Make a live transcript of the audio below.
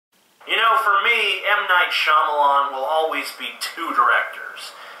know, for me, M. Night Shyamalan will always be two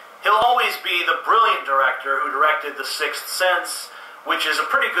directors. He'll always be the brilliant director who directed The Sixth Sense, which is a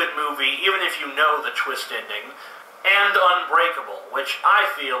pretty good movie, even if you know the twist ending, and Unbreakable, which I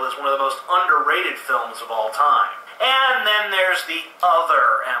feel is one of the most underrated films of all time. And then there's the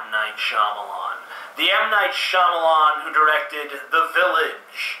other M. Night Shyamalan. The M. Night Shyamalan who directed The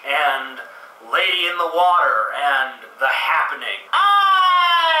Village, and Lady in the Water, and The Happening.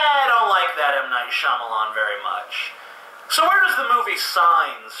 I don't like that M. Night Shyamalan very much. So where does the movie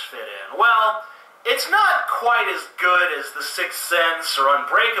Signs fit in? Well, it's not quite as good as The Sixth Sense or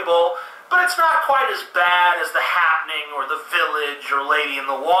Unbreakable, but it's not quite as bad as The Happening or The Village or Lady in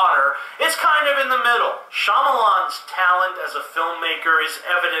the Water. It's kind of in the middle. Shyamalan's talent as a filmmaker is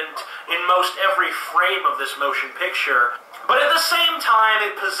evident in most every frame of this motion picture, but at the same time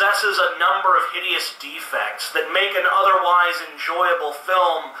it possesses a number of hideous defects that make an otherwise enjoyable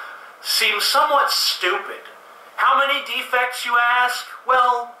film seem somewhat stupid. How many defects, you ask?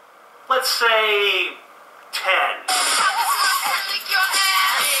 Well, let's say 10.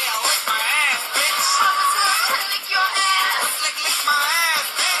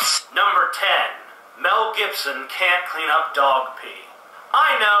 Number 10. Mel Gibson can't clean up dog pee.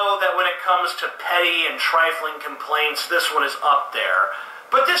 I know that when it comes to petty and trifling complaints, this one is up there,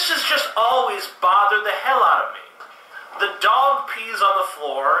 but this has just always bothered the hell out of me. The dog pees on the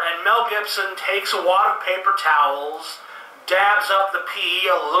floor, and Mel Gibson takes a wad of paper towels, dabs up the pee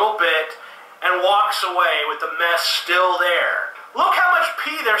a little bit, and walks away with the mess still there. Look how much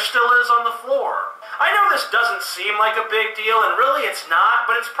pee there still is on the floor. I know this doesn't seem like a big deal, and really it's not,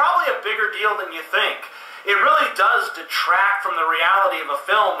 but it's probably a bigger deal than you think. It really does detract from the reality of a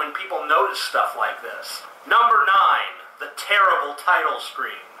film when people notice stuff like this. Number 9, the terrible title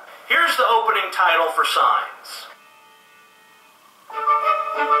screen. Here's the opening title for Signs.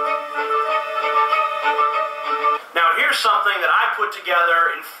 Now here's something that I put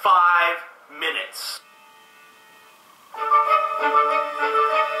together in 5 minutes.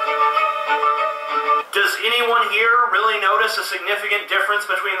 Does anyone here really notice a significant difference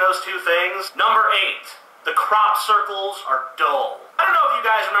between those two things? Number 8, the crop circles are dull. I don't know if you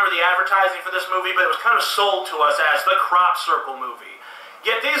guys remember the advertising for this movie, but it was kind of sold to us as the crop circle movie.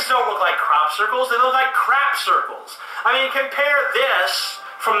 Yet these don't look like crop circles, they look like crap circles. I mean, compare this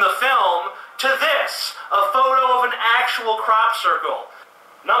from the film to this, a photo of an actual crop circle.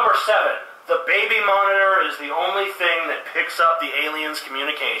 Number 7, the baby monitor is the only thing that picks up the aliens'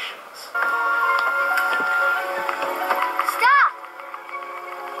 communications. Stop!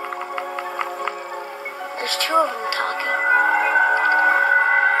 There's 2 of them talking.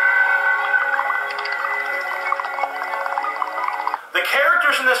 The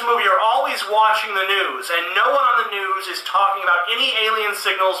characters in this movie are always watching the news, and no one on the news is talking about any alien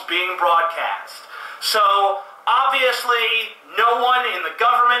signals being broadcast. So, obviously, no one in the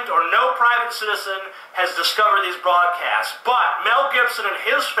government or no private citizen has discovered these broadcasts, but Mel Gibson and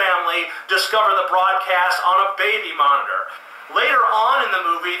his family discover the broadcast on a baby monitor. Later on in the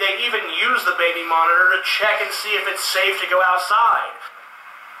movie, they even use the baby monitor to check and see if it's safe to go outside.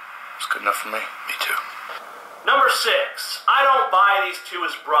 It's good enough for me. Me too. Number 6, I don't buy these two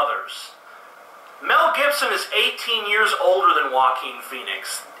as brothers. Mel Gibson is 18 years older than Joaquin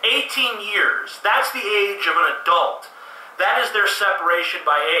Phoenix. 18 years. That's the age of an adult. That is their separation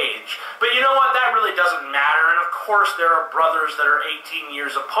by age. But you know what? That really doesn't matter. And of course there are brothers that are 18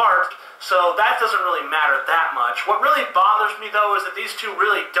 years apart, so that doesn't really matter that much. What really bothers me, though, is that these two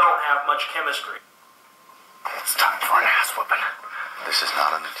really don't have much chemistry. It's time for an ass whooping. This is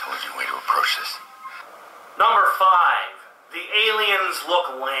not an intelligent way to approach this. Number 5, the aliens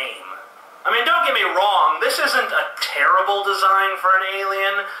look lame. I mean, don't get me wrong, this isn't a terrible design for an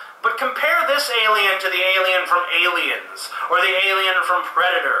alien, but compare this alien to the alien from Aliens, or the alien from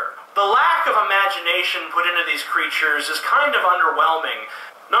Predator. The lack of imagination put into these creatures is kind of underwhelming.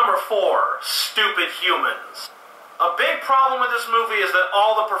 Number 4, stupid humans. A big problem with this movie is that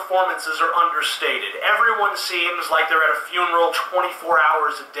all the performances are understated. Everyone seems like they're at a funeral 24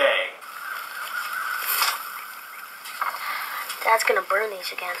 hours a day. Dad's gonna burn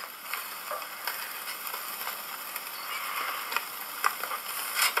these again.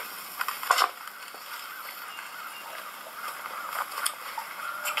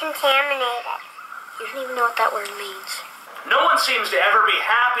 It's contaminated. You don't even know what that word means. No one seems to ever be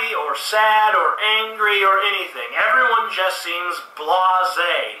happy or sad or angry or anything. Everyone just seems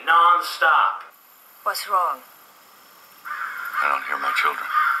blasé, non-stop. What's wrong? I don't hear my children.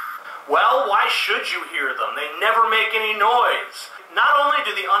 Well, why should you hear them? They never make any noise. Not only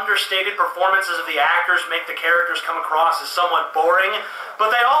do the understated performances of the actors make the characters come across as somewhat boring, but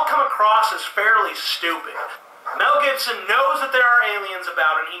they all come across across as fairly stupid. Mel Gibson knows that there are aliens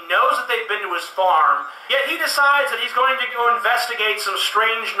about him, he knows that they've been to his farm, yet he decides that he's going to go investigate some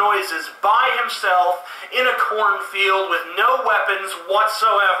strange noises by himself in a cornfield with no weapons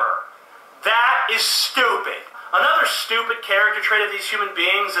whatsoever. That is stupid. Another stupid character trait of these human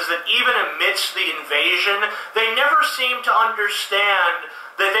beings is that even amidst the invasion, they never seem to understand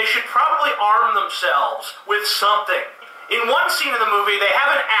that they should probably arm themselves with something. In one scene of the movie, they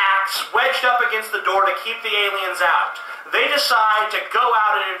have an axe wedged up against the door to keep the aliens out. They decide to go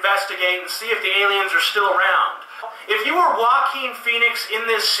out and investigate and see if the aliens are still around. If you were Joaquin Phoenix in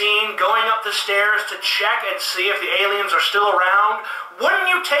this scene, going up the stairs to check and see if the aliens are still around,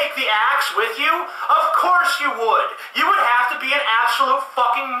 wouldn't you take the axe with you? Of course you would. You would have to be an absolute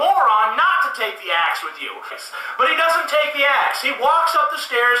fucking moron not to take the axe with you. But he doesn't take the axe. He walks up the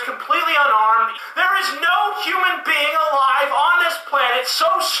stairs completely unarmed. There is no human being alive on this planet so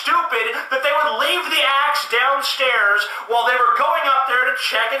stupid that they would leave the axe downstairs while they were going up there to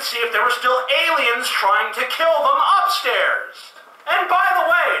check and see if there were still aliens trying to kill them upstairs. And by the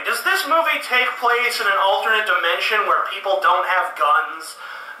way, does this movie take place in an alternate dimension where people don't have guns?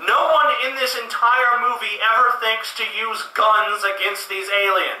 No one in this entire movie ever thinks to use guns against these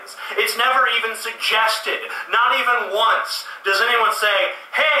aliens. It's never even suggested. Not even once does anyone say,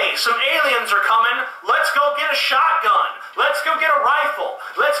 hey, some aliens are coming, let's go get a shotgun, let's go get a rifle,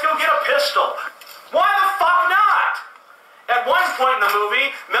 let's go get a pistol. Why the fuck not? At one point in the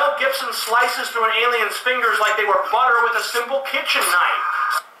movie, Mel Gibson slices through an alien's fingers like they were butter with a simple kitchen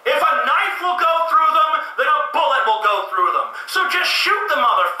knife. If a knife will go through them, then a bullet will go through them. So just shoot the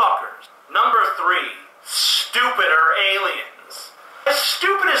motherfuckers. Number 3, stupider aliens. As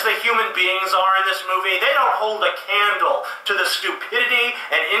stupid as the human beings are in this movie, they don't hold a candle to the stupidity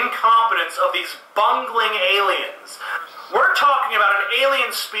and incompetence of these bungling aliens. We're talking about an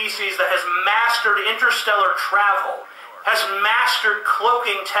alien species that has mastered interstellar travel, has mastered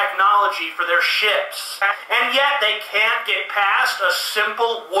cloaking technology for their ships, and yet they can't get past a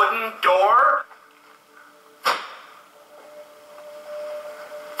simple wooden door?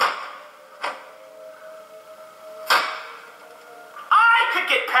 I could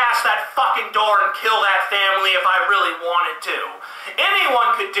get past that fucking door and kill that family if I really wanted to.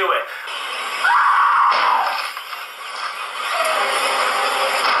 Anyone could do it.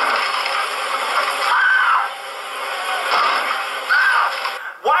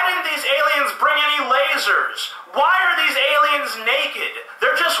 Bring any lasers? Why are these aliens naked?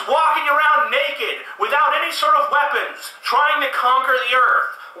 They're just walking around naked without any sort of weapons, trying to conquer the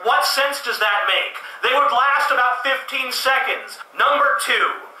Earth. What sense does that make? They would last about 15 seconds. Number 2,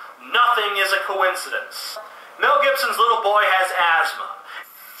 nothing is a coincidence. Mel Gibson's little boy has asthma.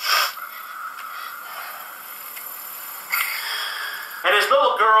 And his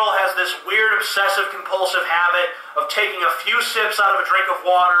little girl has this weird obsessive-compulsive habit of taking a few sips out of a drink of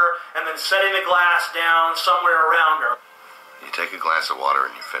water and then setting the glass down somewhere around her. You take a glass of water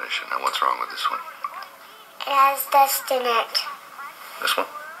and you finish it. Now what's wrong with this one? It has dust in it. This one?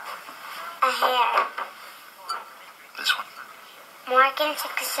 A hair. This one? Morgan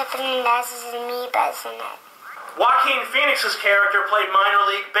took a sip and it has his amoebas in it. Joaquin Phoenix's character played minor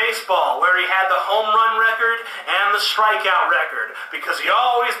league baseball, where he had the home run record and the strikeout record, because he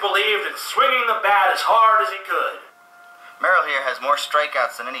always believed in swinging the bat as hard as he could. Merrill here has more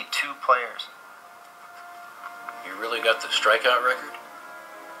strikeouts than any 2 players. You really got the strikeout record?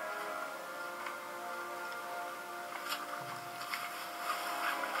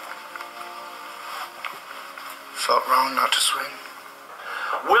 Felt wrong not to swing.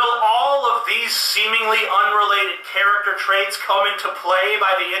 Will all of these seemingly unrelated character traits come into play by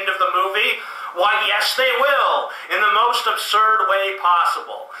the end of the movie? Why, yes, they will, in the most absurd way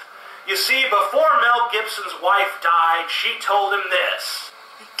possible. You see, before Mel Gibson's wife died, she told him this.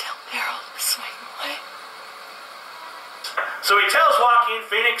 Tell Meryl to swing away. So he tells Joaquin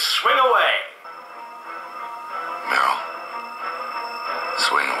Phoenix, swing away. Meryl,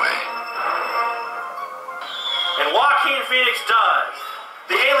 swing away. And Joaquin Phoenix does.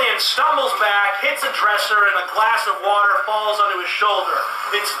 The alien stumbles back, hits a dresser, and a glass of water falls onto his shoulder.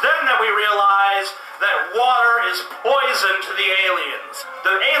 It's then that we realize that water is poison to the aliens.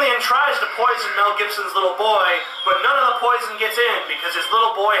 The alien tries to poison Mel Gibson's little boy, but none of the poison gets in because his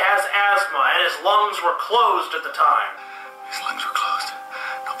little boy has asthma and his lungs were closed at the time. His lungs were closed.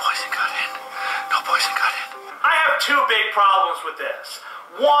 No poison got in. No poison got in. I have 2 big problems with this.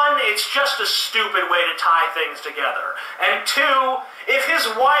 1, it's just a stupid way to tie things together. And 2, if his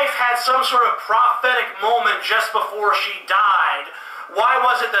wife had some sort of prophetic moment just before she died, why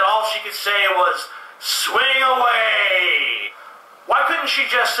was it that all she could say was, swing away? Why couldn't she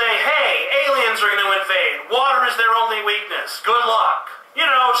just say, hey, aliens are going to invade. Water is their only weakness. Good luck. You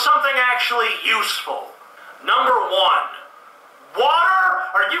know, something actually useful. Number 1. Water?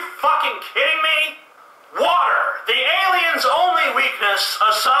 Are you fucking kidding me? Water. The aliens' only weakness,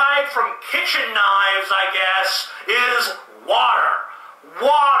 aside from kitchen knives, I guess, is water.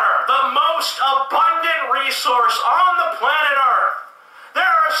 Water. The most abundant resource on the planet Earth. There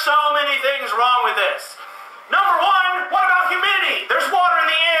are so many things wrong with this. Number 1, what about humidity? There's water in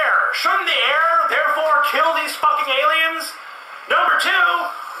the air. Shouldn't the air, therefore, kill these fucking aliens? Number 2,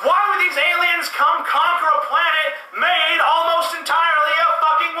 why would these aliens come conquer a planet made almost entirely of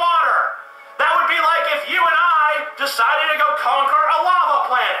fucking water? That would be like if you and I decided to go conquer a lava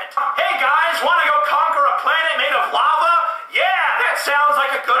planet. Hey guys, want to go conquer a planet made of lava? Yeah, that sounds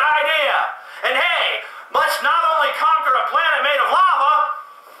like a good idea. And hey, let's not only conquer a planet made of lava,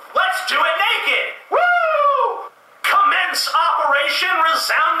 let's do it naked. Woo! Commence Operation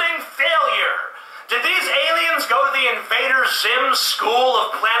Resounding Failure. Did these aliens go to the Invader Zim School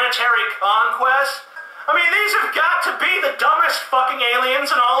of Planetary Conquest? I mean, these have got to be the dumbest fucking aliens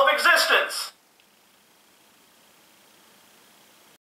in all of existence.